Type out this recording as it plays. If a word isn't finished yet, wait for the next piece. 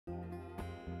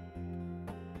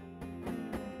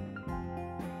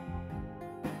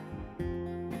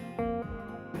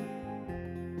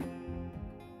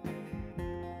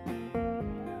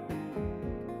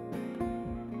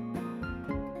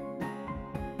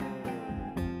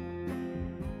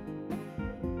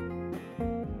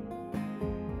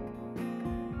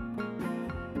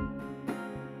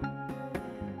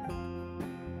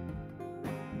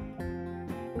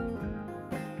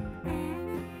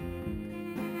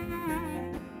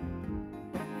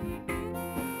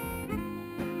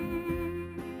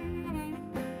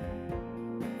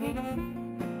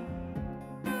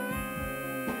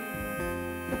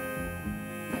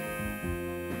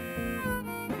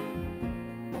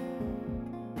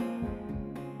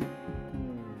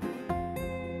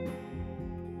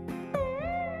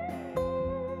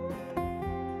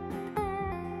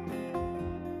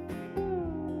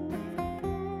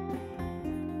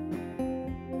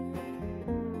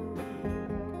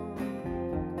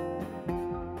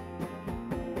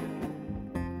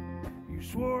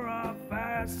swore off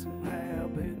vice and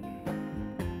habit,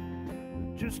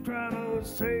 just trying to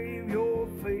save your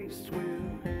face. Well,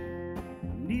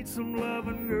 need some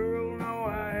loving, girl, no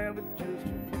I haven't, just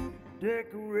to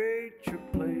decorate your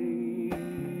place.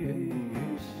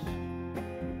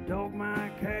 Dog my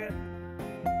cat,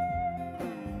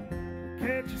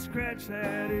 can't you scratch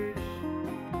that itch?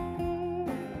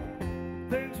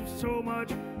 Things were so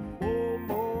much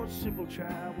more simple,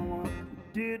 child, when I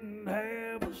didn't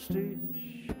have a stitch.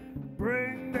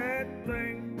 Bring that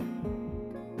thing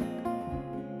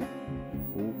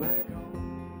back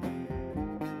home.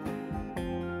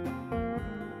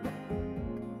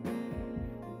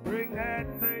 Bring that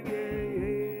thing,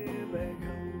 yeah, back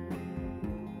home.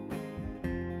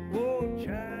 Oh,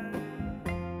 child.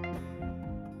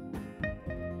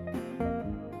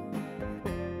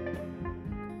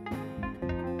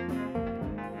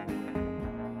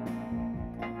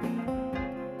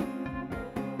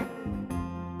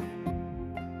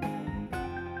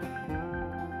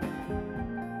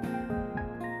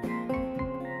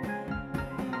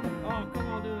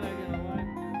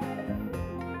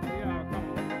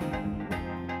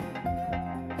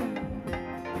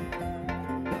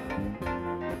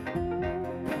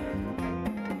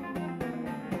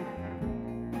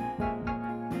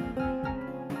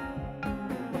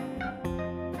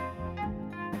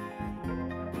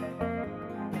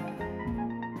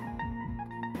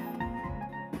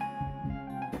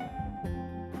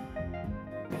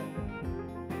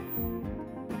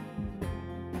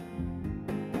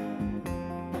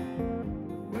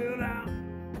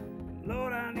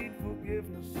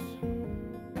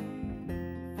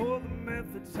 For the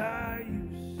methods I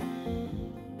use,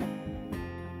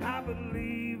 I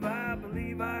believe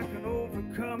I can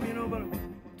overcome, you know, but I'm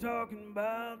talking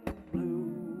about the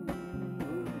blues.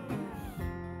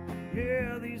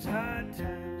 Yeah, these hard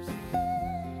times,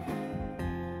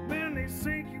 man, they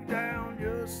sink you down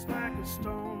just like a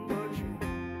stone. But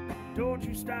don't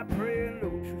you stop praying,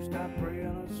 don't you stop praying,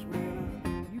 I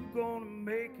swear you gonna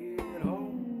make it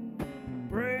home.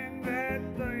 Bring that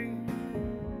thing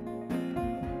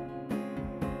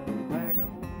back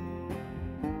home.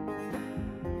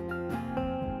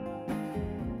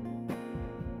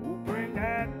 Oh, bring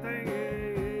that thing,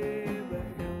 yeah,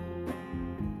 back home.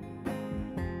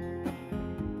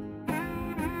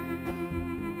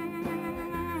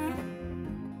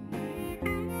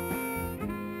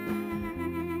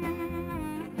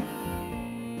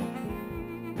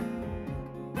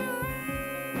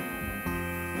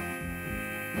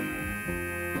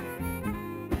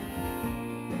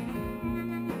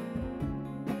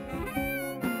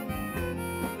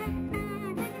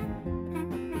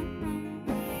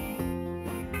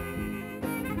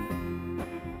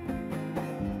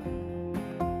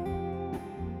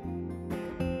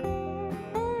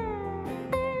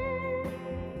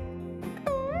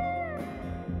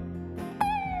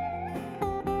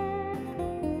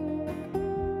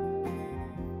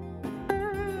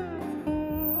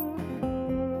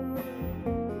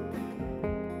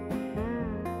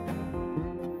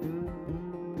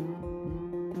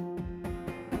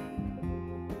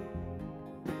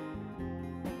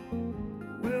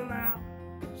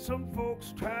 Some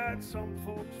folks tried, some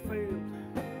folks failed,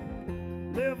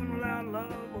 living without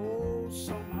love, oh,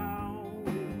 somehow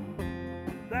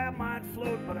that might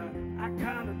float, but I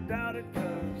kinda doubt it,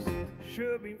 'cause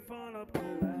sure been fun up till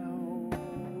now.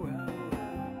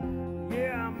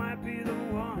 Yeah, I might be the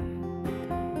one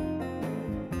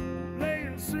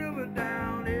laying silver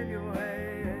down in your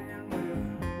hand,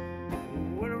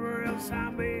 whatever else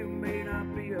I may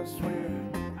not be, I swear